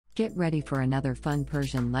Get ready for another fun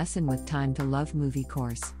Persian lesson with Time to Love movie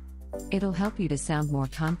course. It'll help you to sound more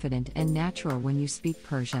confident and natural when you speak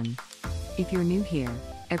Persian. If you're new here,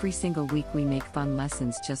 every single week we make fun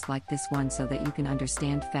lessons just like this one so that you can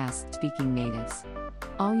understand fast-speaking natives.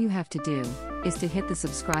 All you have to do is to hit the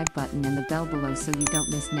subscribe button and the bell below so you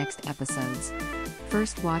don't miss next episodes.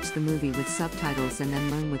 First watch the movie with subtitles and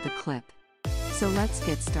then learn with the clip. So let's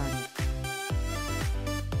get started.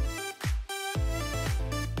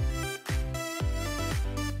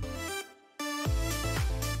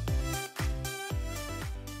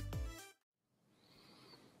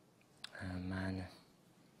 من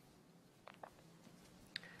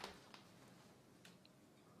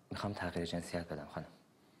میخوام تغییر جنسیت بدم خانم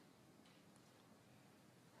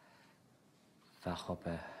و خب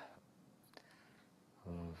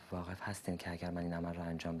واقف هستین که اگر من این عمل رو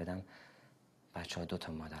انجام بدم بچه ها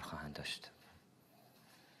 2 مادر خواهند داشت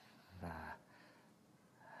و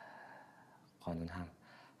قانون هم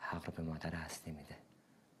حق رو به مادر اصلی میده.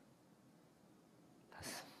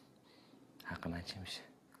 پس حق من چی میشه؟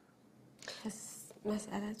 پس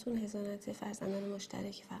مسئلتون هزانت فرزندان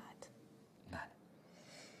مشترک فقط.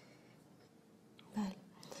 بله.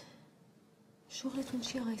 شغلتون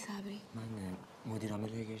چی آقای صبری؟ من مدیر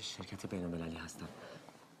عامل یک شرکت بین‌المللی هستم.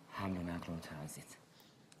 حمل و نقل و ترانزیت.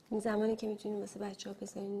 این زمانی که میتونین واسه بچه‌ها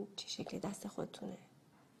بذارین چه شکلی دست خودتونه؟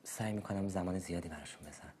 سعی میکنم زمان زیادی براشون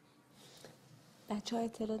بذارم. بچه‌ها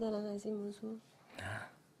اطلاع دارن از این موضوع؟ نه.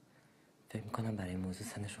 فکر میکنم برای این موضوع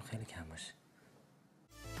سنشون خیلی کم باشه.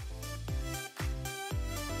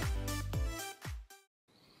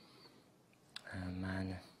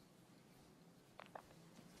 من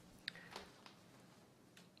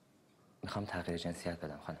میخوام تغییر جنسیت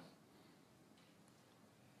بدم خانم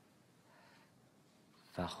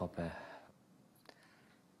و خب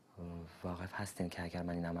واقف هستین که اگر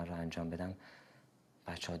من این عمل رو انجام بدم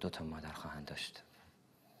بچه ها 2 مادر خواهند داشت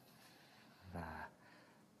و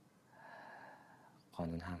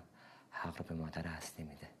قانون هم حق رو به مادر اصلی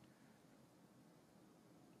میده.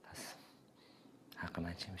 پس حق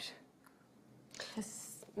من چی میشه؟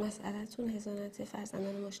 پس مسئلتون هزانت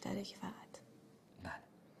فرزندان مشترک فقط.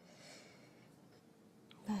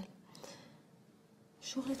 بله.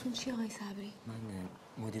 شغلتون چی آقای صبری؟ من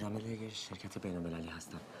مدیر عامل یک شرکت بین‌المللی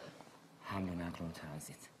هستم. حمل و نقل و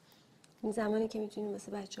ترانزیت. این زمانی که میتونین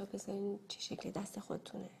واسه بچه‌ها بذارین چه شکلی دست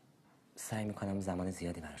خودتونه؟ سعی میکنم زمان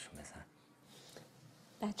زیادی براشون بذارم.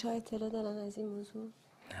 بچه‌ها اطلاع دارن از این موضوع؟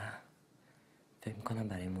 نه. فکر میکنم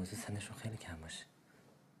برای این موضوع سنشون خیلی کم باشه.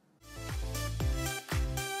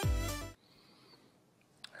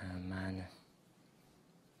 من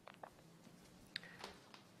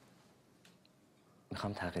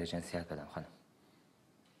میخوام تغییر جنسیت بدم خانم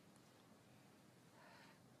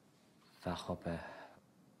و خب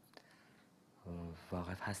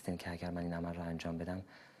واقف هستین که اگر من این عمل رو انجام بدم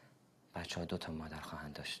بچه ها 2 مادر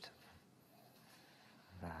خواهند داشت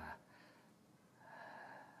و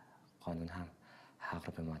قانون هم حق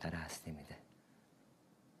رو به مادر اصلی میده.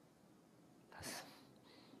 پس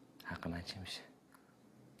حق من چی میشه؟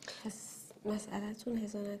 پس مسئلتون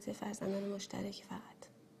هزانت فرزندان مشترک فقط.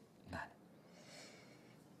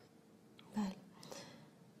 بله.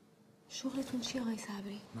 شغلتون چی آقای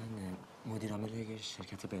صبری؟ من مدیر عامل یک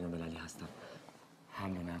شرکت بین‌المللی هستم.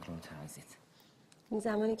 حمل و نقل و ترانزیت. این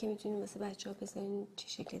زمانی که میتونین واسه بچه‌ها بذارین چه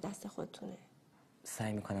شکلی دست خودتونه؟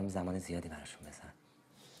 سعی میکنم زمان زیادی براشون بذارم.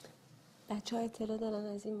 بچه‌ها اطلاع دارن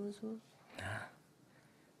از این موضوع؟ نه.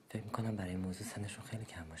 فکر میکنم برای این موضوع سنشون خیلی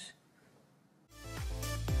کم باشه.